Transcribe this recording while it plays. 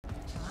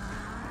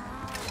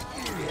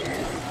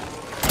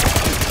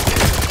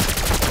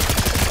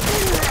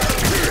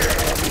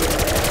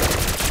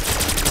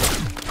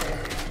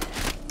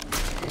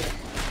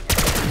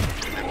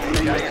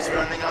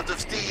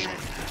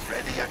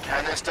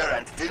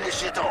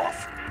finish it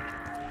off.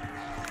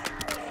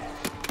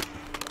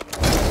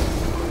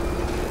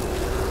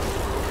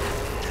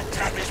 The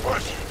trap is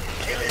working.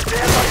 Kill it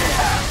there like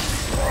that.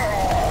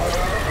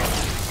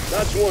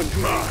 That's one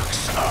dream.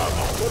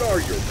 What are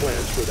your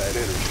plans for that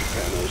energy,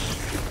 Panos?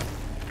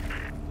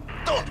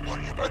 Don't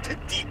worry about the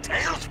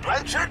details,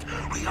 Blanchard.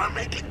 We are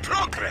making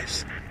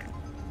progress.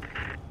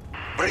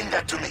 Bring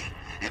that to me.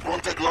 It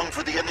won't take long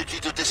for the energy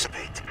to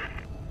dissipate.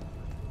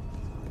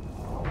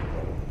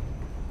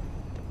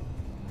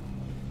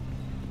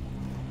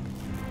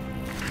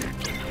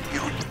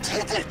 You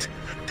did it!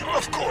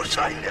 Of course,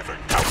 I never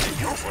doubted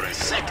you for a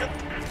second.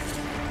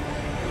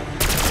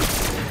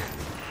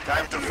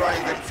 Time to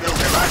find and fill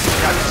the last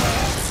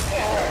canister.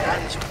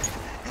 And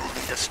you'll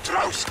need a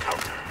Strauss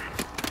counter.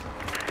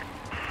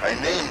 I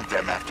named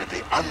them after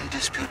the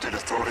undisputed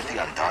authority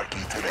on Dark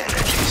Ether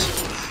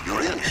energies. You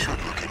really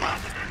should look him up.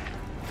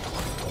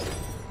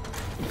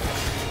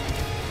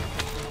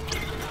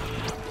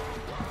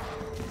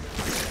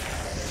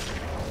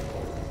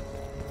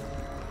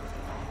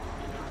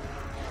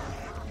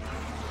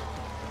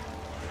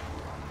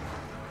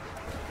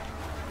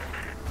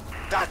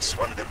 That's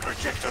one of the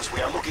projectors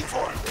we are looking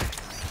for.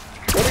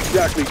 What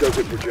exactly does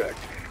it project?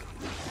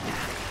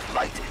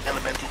 Light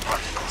elemental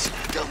particles.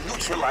 They'll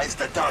neutralize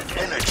the dark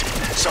energy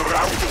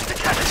surrounding the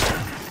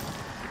canister.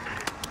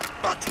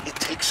 But it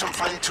takes some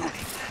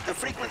fine-tuning. The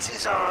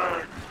frequencies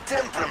are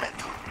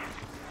temperamental.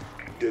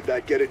 Did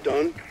that get it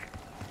done?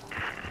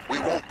 We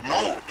won't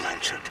know,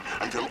 Blanchard,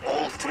 until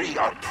all three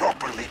are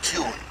properly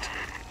tuned.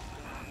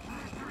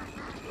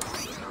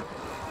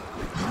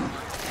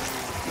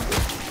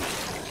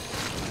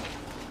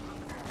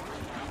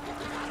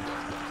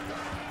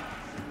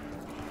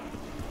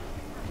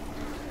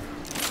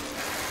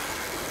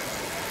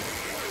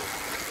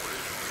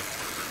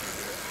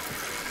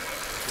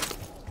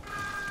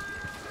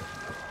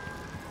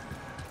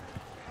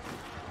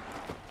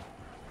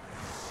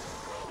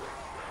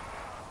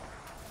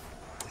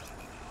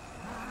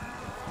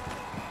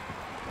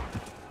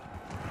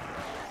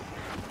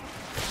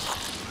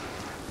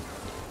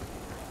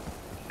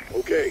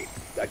 Okay,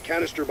 that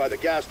canister by the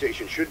gas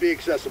station should be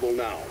accessible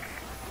now.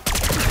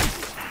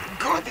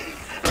 Goody!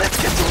 Let's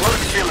get to work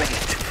filling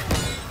it!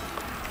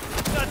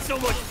 Not so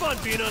much fun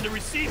being on the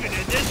receiving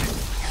end, is it?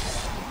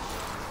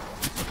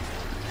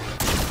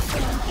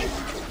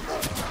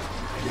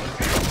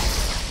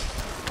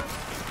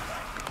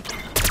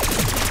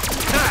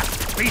 Ha!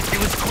 At least it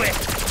was quick!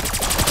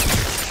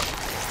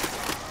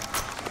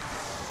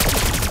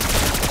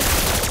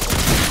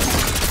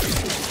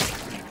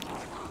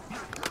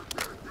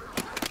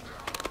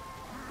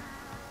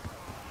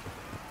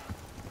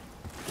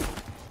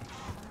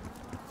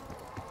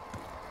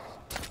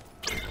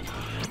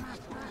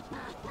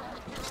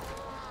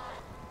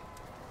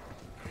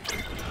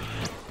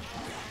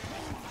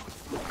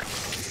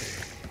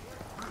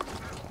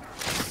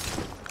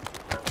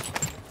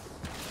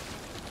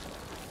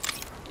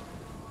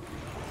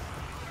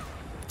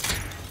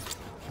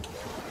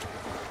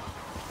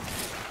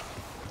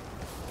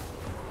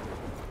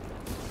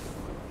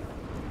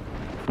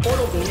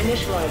 Portal beam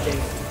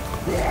initializing.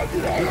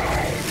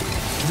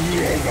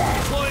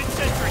 Deploying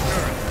sentry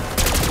turret.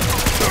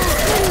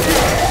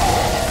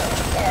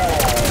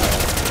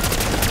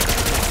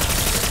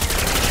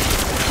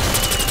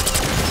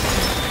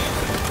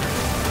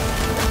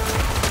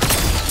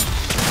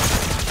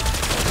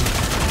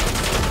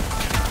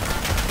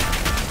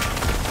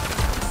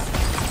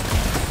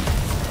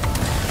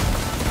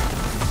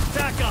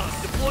 TACOM,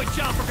 deploy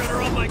chopper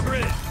gunner on my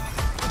grid.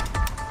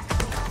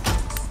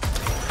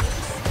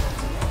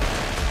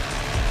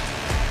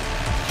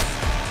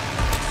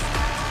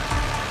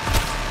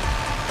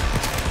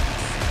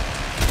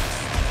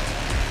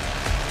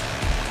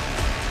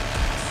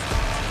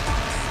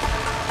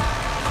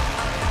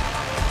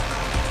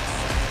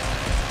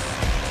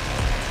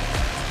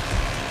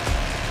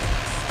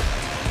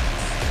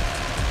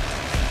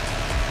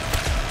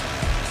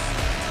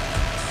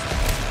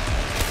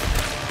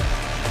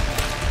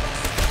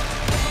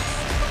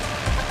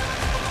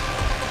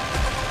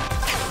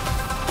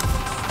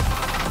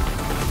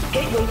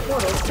 Gateway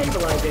portal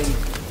stabilizing.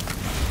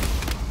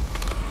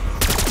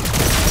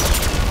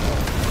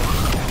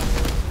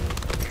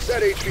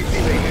 That HVT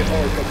may hit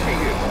hard, but we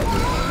hit hard.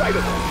 Right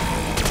of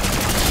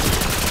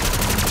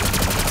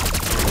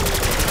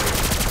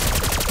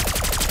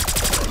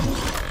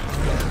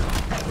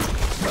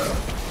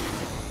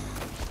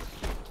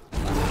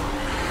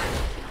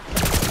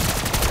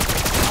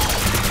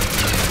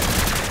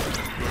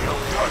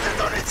Darted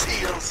on its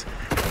heels.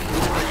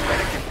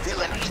 American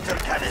fill an ether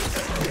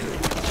canister.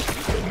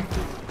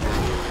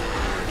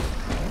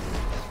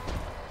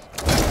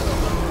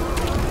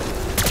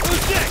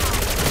 Who's next?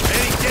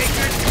 Any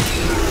takers?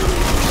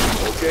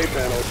 Okay,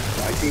 Panos.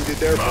 My team did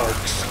their part.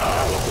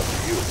 Now it's up to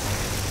you.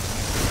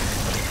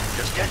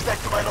 Just get back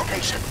to my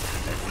location,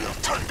 and we'll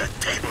turn the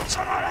tables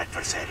on our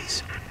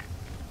adversaries.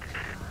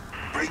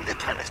 Bring the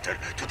canister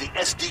to the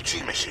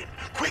SDG machine.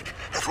 Quick,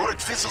 before it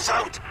fizzles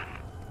out.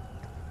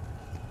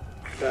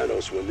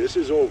 Panos, when this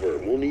is over,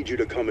 we'll need you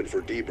to come in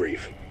for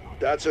debrief.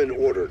 That's an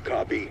order,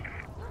 copy?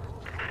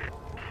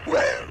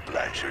 Well,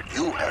 Blanchard,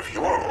 you have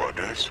your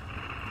orders,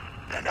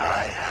 and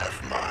I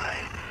have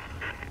mine.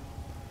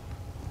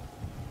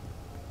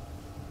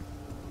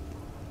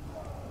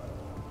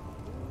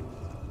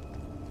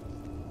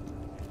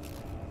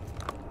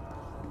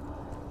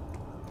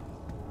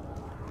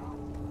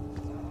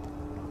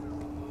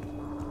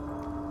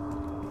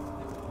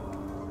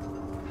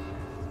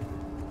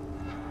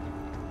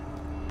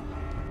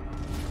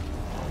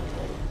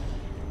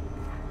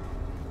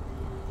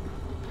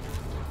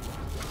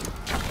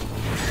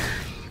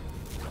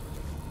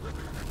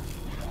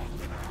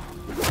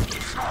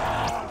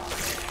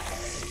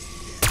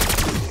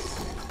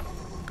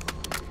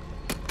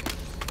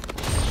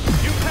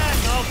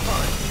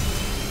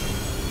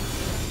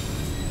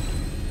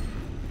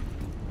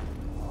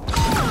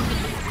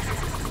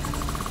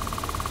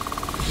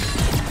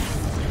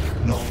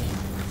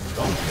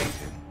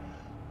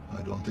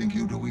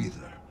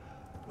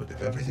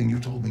 Everything you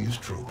told me is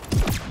true.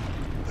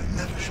 I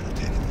never should have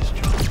taken this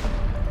job.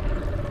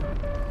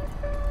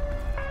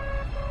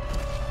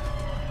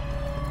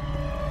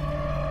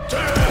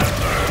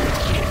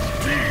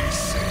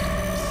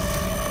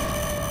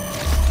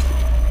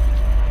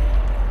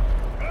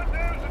 Good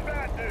news and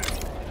bad news.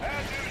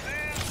 Bad news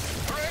is,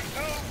 there ain't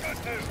no good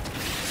news.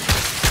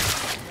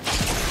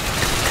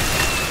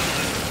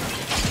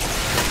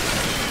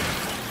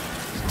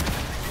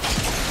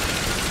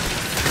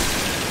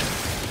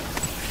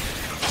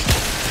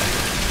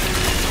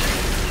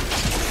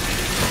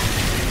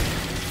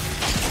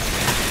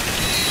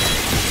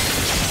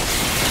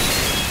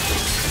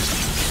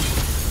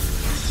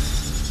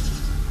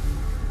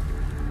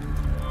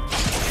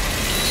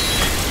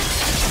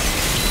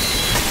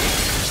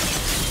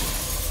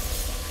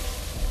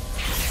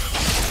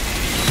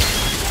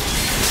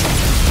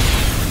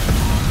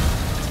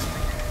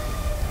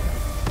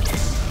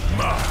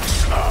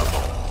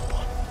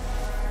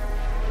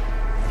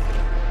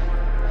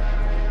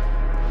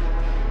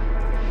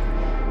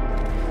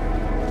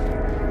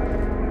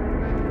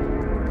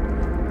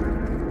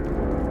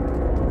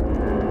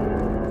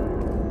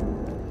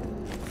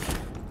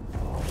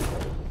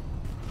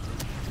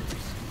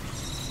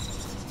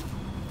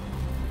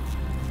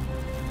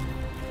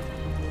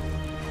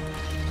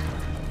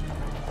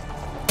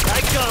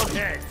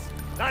 Heads.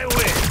 I win.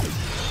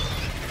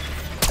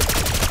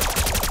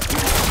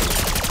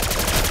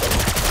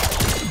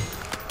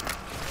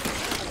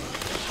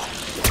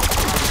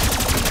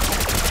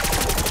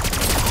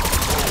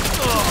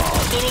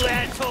 Oh, little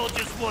asshole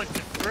just wants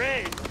a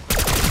friend.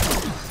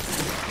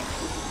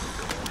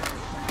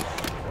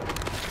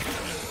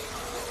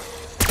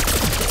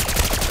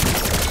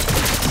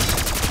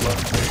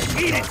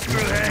 Eat it,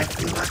 screwhead. I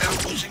feel like I'm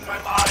losing my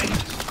mind.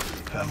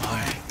 Am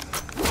I?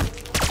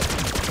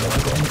 Am I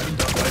going to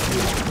end up like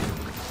you?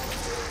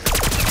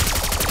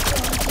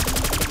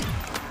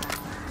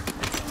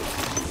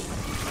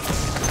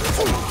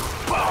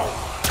 Wow.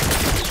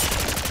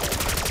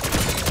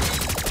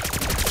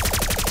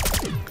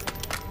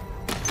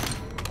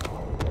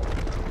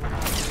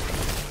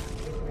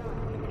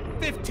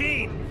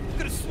 15.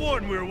 Could have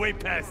sworn we were way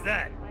past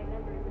that.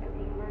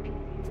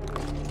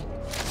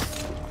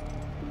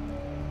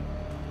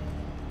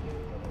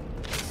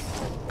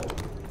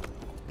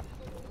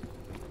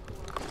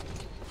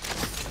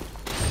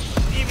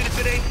 Even if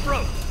it ain't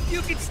broke,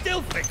 you can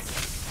still fix it.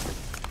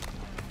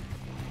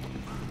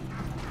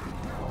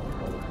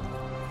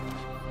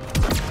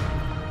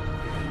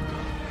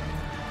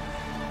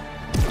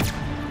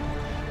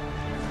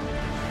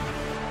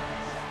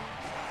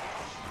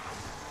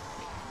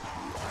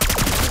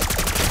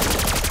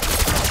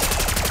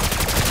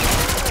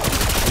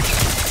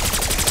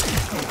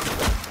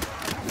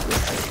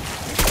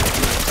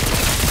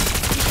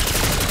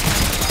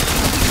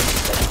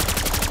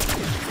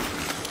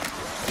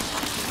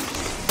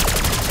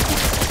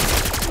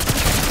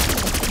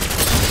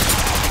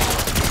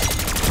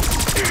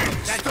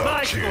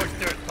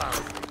 Scorched earth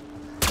power.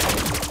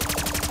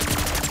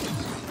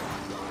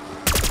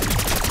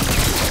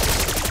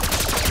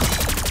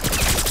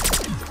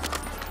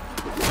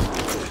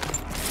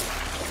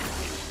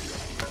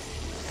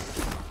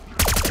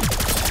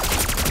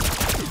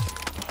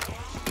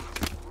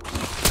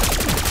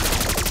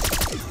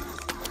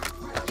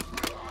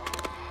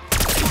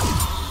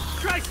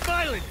 Try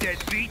smiling,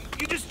 deadbeat.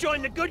 You just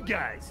joined the good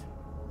guys.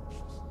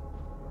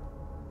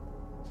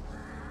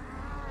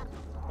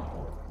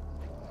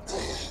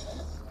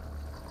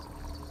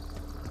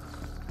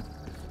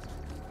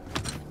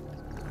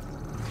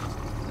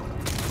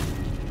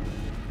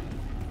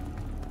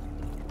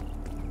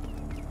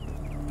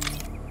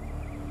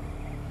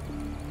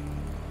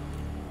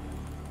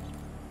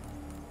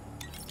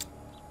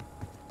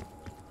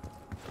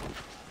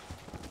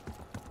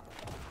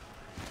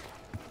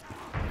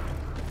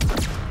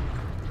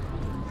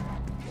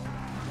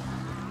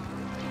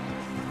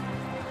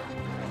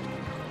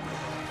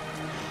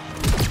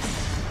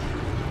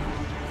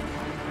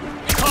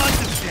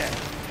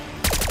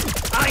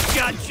 I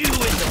got you in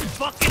the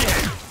fucking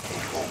head!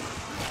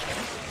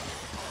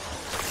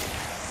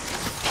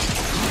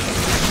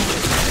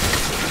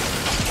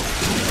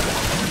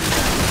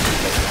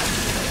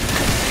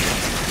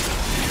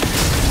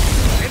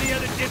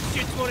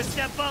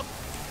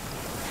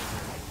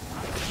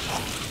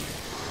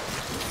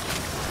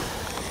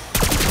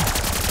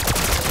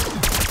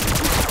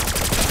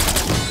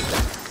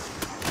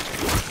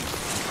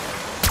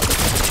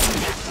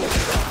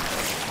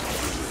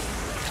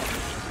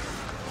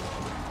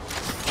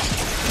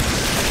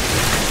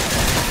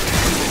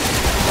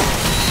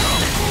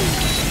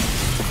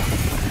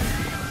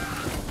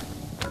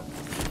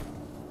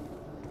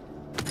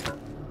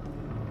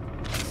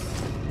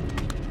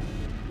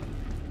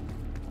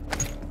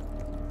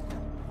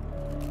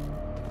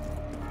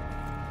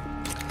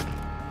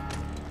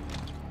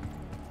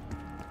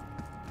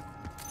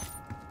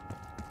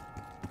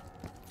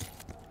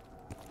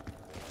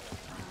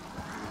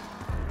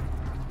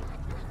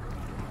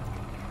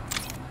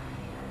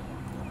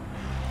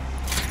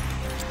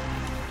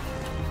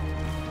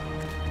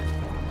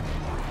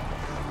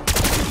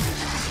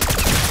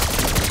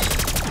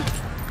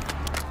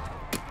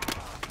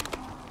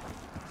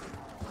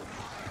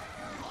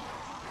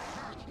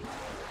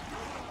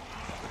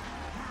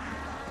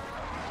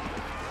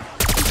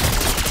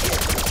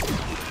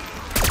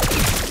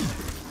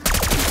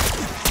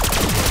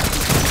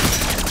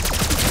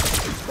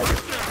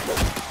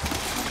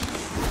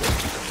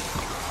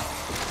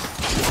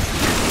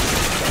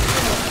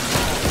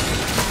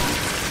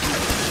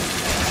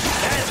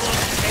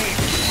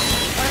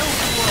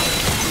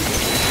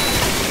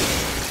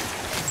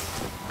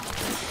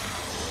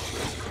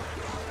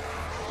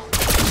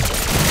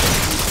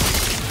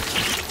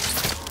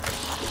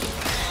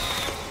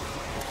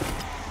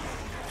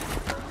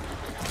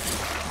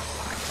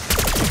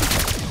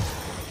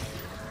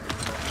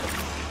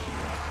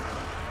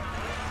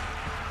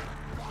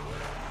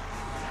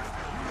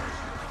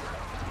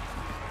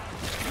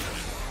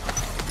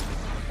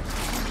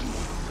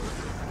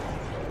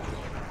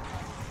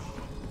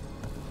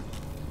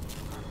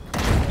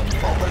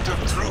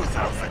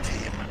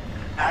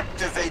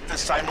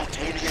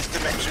 simultaneous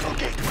dimensional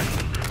gateway.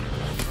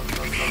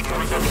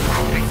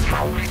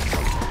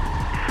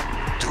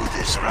 Do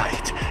this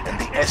right, and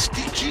the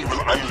SDG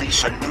will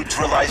unleash a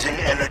neutralizing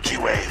energy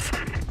wave.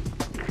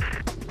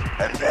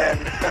 And then,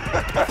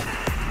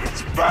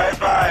 it's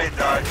bye-bye,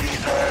 Dark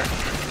Ether.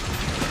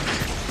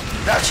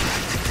 That's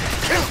right.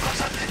 Kill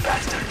those ugly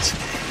bastards.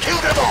 Kill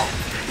them all.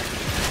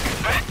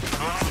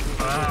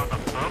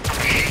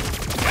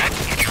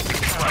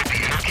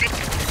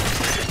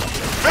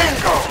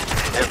 Bingo!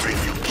 Every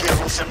few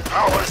kills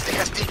empowers the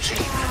SDG.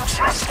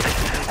 Trust me,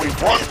 we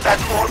want that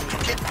orb to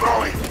keep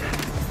growing.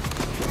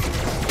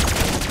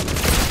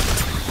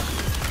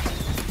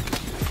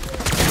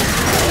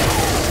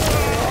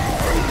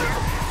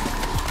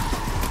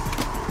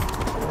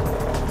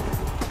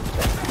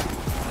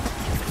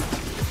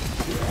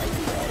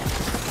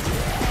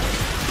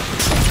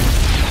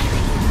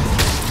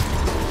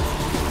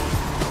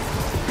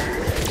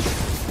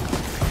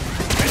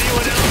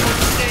 Anyone else want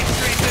the same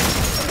treatment?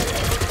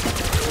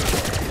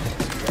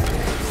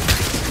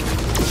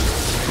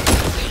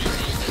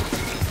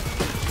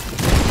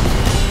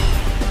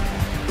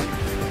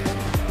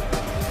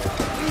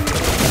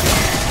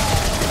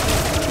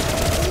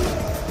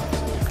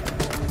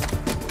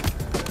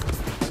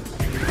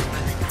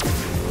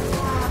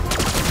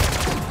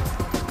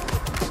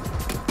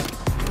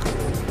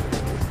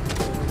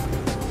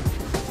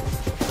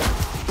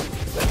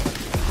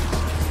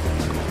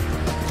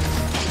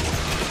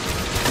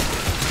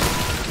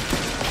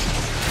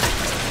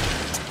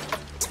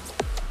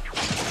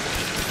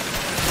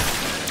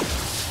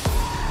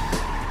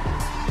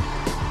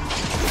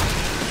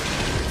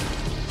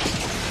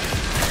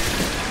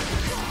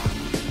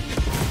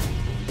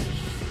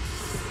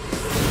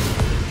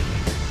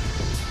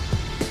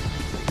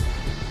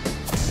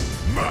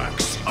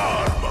 Max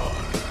armor.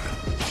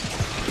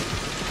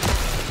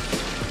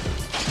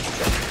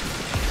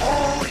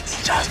 Oh, it's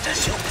just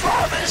as you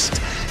promised. The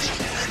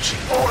energy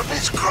orb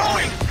is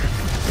growing.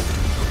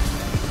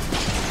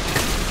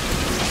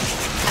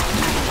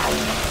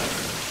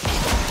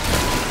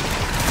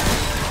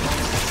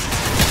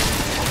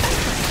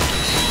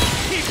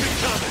 Keep it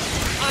coming!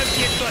 I'm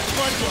getting my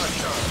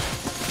bloodlust on!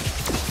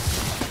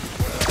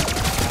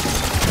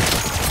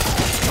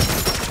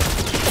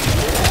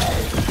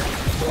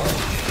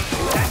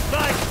 That's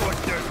my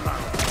scorched earth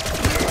power!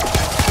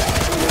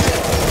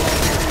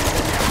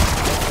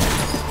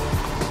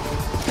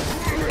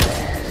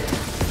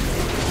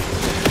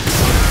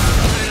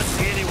 I don't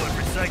see anyone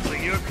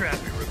recycling your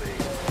crappy remains.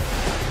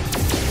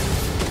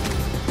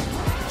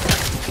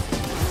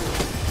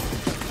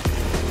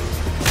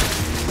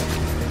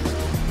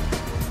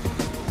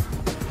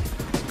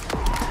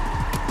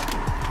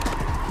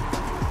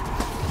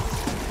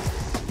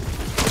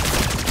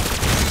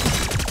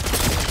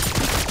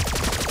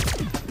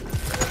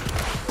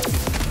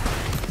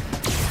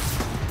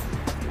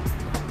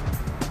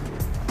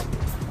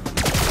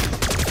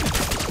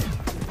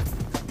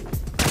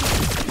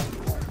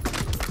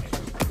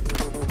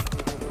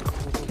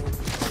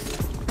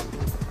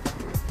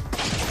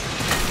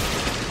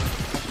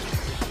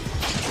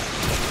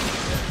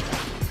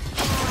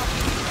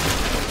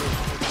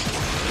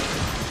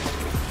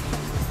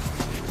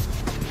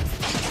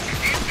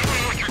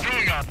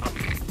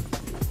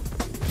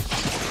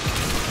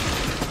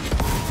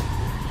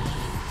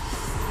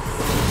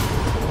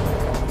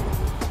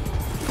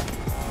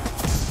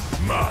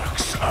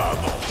 Max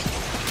ammo.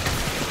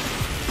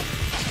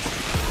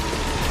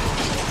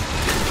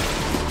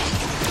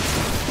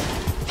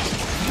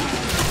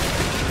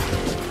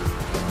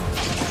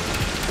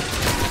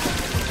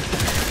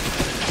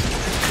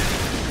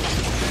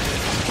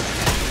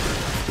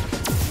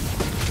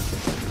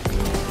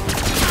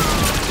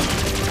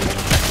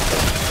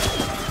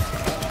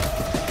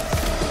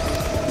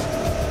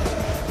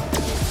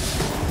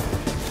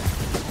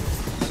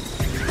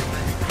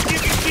 You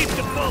can keep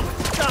the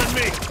bullets, it's on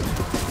me!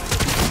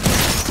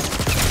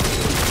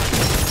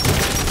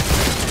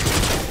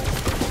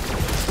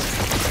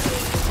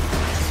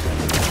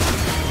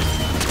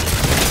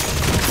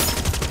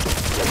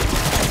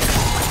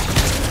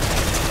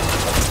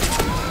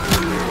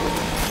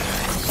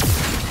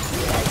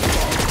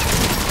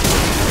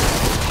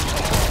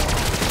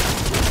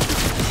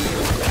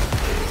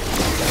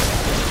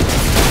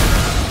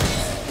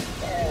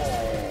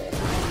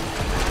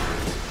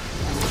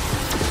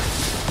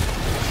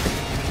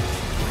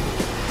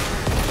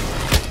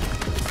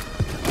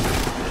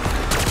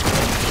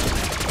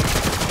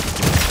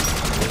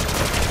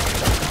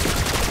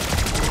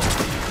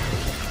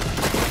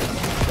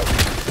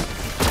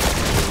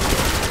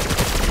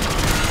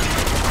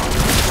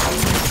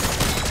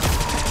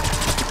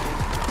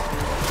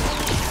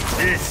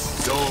 This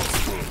is old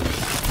school.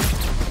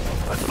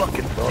 I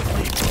fucking love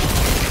people.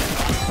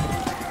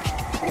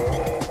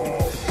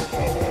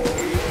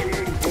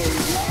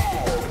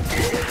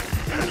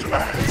 At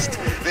last,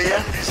 the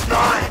end is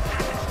nigh.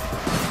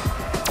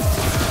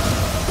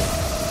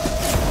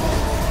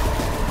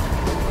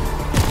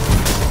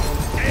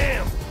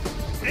 Damn!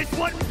 This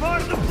wasn't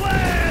part of the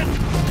plan!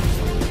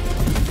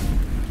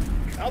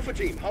 Alpha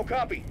team, how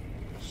copy?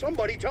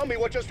 Somebody tell me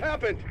what just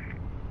happened!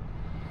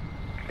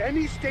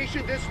 Any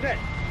station this net,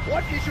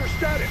 what is your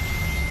status?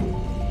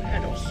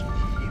 Panos,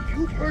 if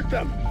you've hurt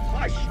them,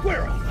 I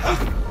swear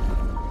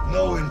I'll...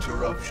 No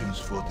interruptions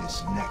for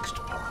this next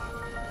part.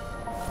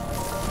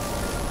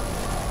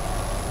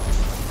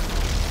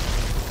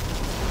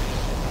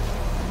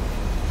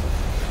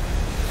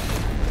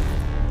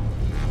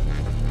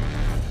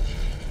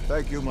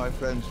 Thank you, my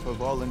friends, for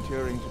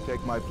volunteering to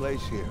take my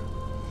place here.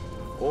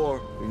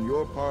 Or, in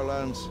your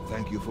parlance,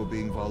 thank you for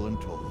being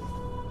voluntold.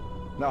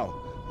 Now,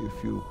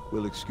 if you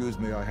will excuse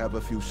me, I have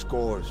a few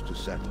scores to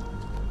settle.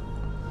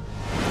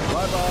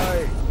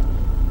 Bye-bye,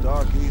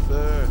 Dark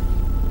Ether.